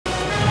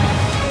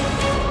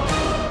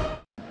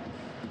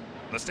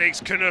The stakes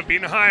couldn't have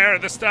been higher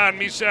at the Stade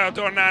Michel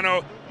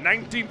d'Ornano.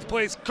 19th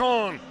place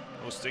Caen,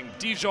 hosting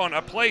Dijon,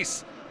 a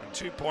place and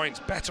 2 points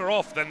better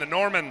off than the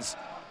Normans.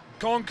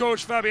 Caen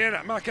coach Fabien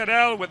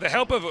Macadel, with the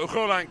help of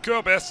Roland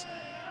Courbis,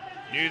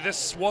 knew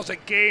this was a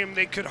game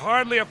they could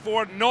hardly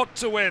afford not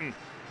to win,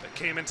 but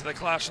came into the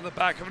clash on the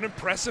back of an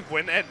impressive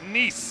win at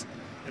Nice.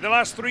 In the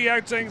last 3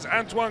 outings,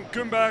 Antoine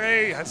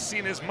Koumbaré has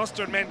seen his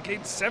mustard men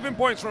gain 7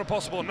 points from a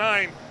possible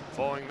 9,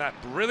 following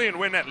that brilliant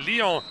win at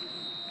Lyon.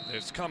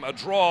 There's come a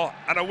draw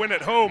and a win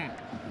at home.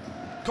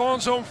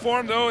 Caen's home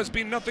form, though, has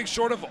been nothing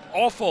short of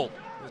awful,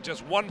 with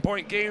just 1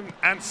 point game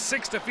and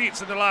 6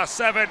 defeats in the last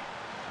 7.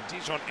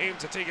 Dijon aim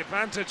to take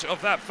advantage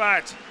of that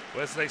fact.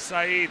 Wesley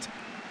Said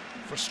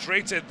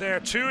frustrated there,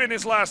 2 in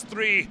his last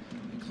 3,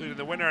 including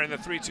the winner in the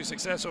 3-2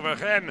 success over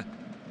Rennes.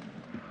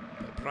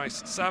 But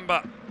Brice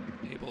Samba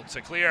able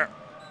to clear.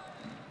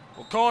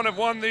 Well, Caen have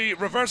won the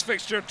reverse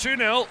fixture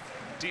 2-0.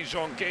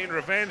 Dijon gained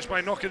revenge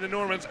by knocking the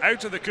Normans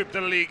out of the Coupe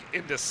de la Ligue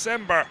in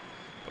December.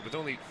 But with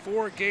only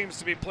 4 games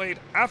to be played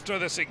after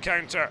this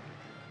encounter,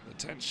 the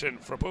tension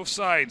for both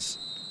sides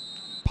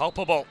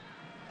palpable.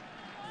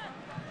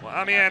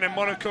 Well, Amiens and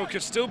Monaco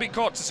could still be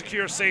caught to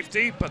secure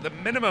safety, but the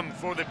minimum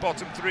for the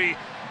bottom 3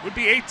 would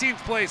be 18th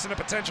place and a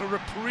potential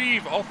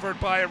reprieve offered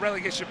by a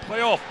relegation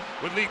playoff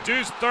with Ligue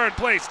 2's 3rd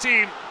place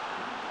team.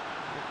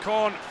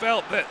 Caen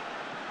felt that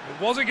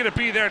it wasn't going to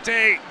be their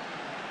day.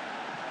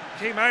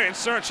 Came out in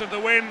search of the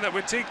win that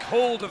would take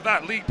hold of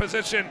that league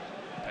position.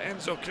 But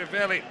Enzo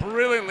Crivelli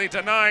brilliantly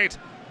denied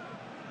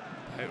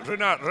by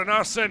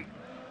RUNARSSON.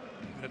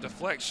 Even a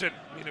deflection.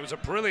 I mean, it was a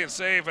brilliant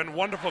save and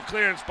wonderful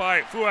clearance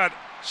by Fouad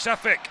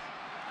Shafik.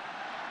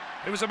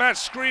 It was a match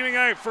screaming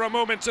out for a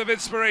moment of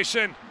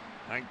inspiration.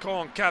 And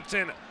Caen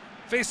captain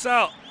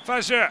Fayçal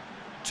FAJR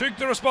took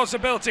the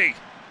responsibility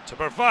to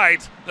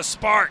provide the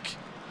spark.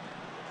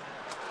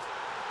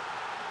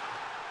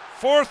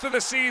 4th of the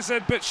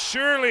season, but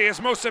surely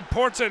his most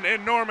important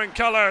in Norman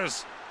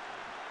colours.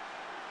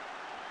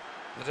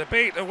 The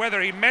debate of whether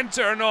he meant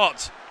it or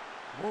not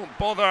won't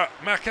bother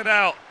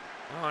Macadel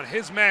and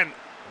his men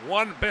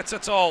one bit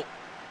at all.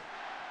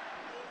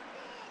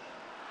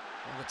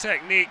 And the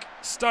technique,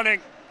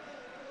 stunning.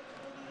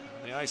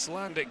 And the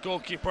Icelandic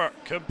goalkeeper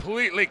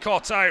completely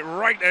caught out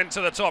right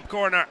into the top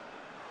corner.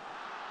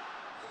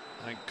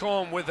 And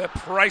Caen with a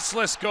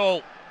priceless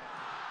goal.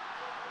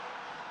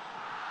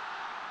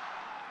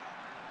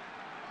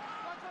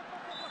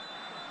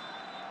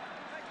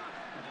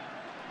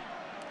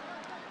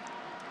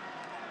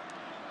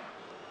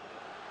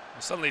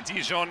 Suddenly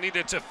Dijon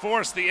needed to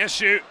force the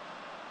issue.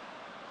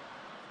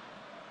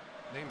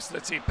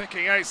 Nameslitty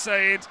picking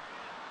outside.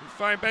 We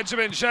find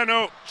Benjamin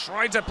Janot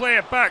tried to play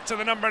it back to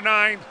the number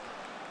 9,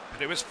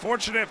 but it was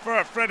fortunate for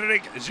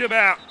Frédéric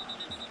Gilbert,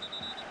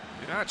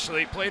 who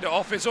actually played it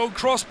off his own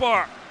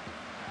crossbar.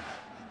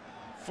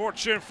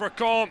 Fortune for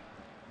Caen.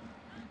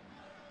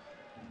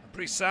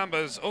 Brice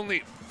Samba's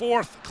only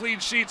 4th clean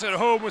sheet at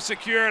home was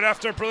secured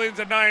after a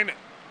brilliant 9.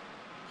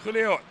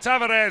 Julio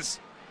Tavares.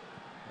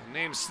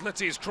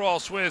 Nameslitty's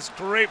cross was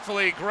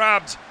gratefully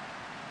grabbed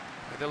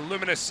by the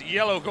luminous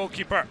yellow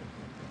goalkeeper.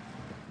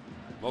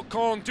 Well,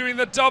 Caen doing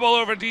the double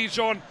over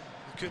Dijon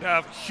could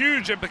have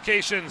huge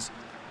implications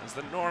as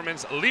the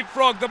Normans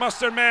leapfrog the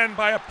mustard men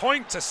by a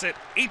point to sit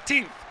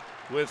 18th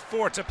with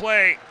 4 to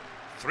play.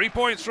 3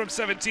 points from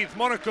 17th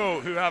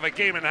Monaco, who have a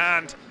game in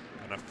hand,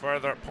 and a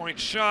further point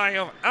shy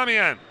of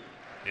Amiens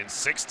in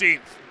 16th.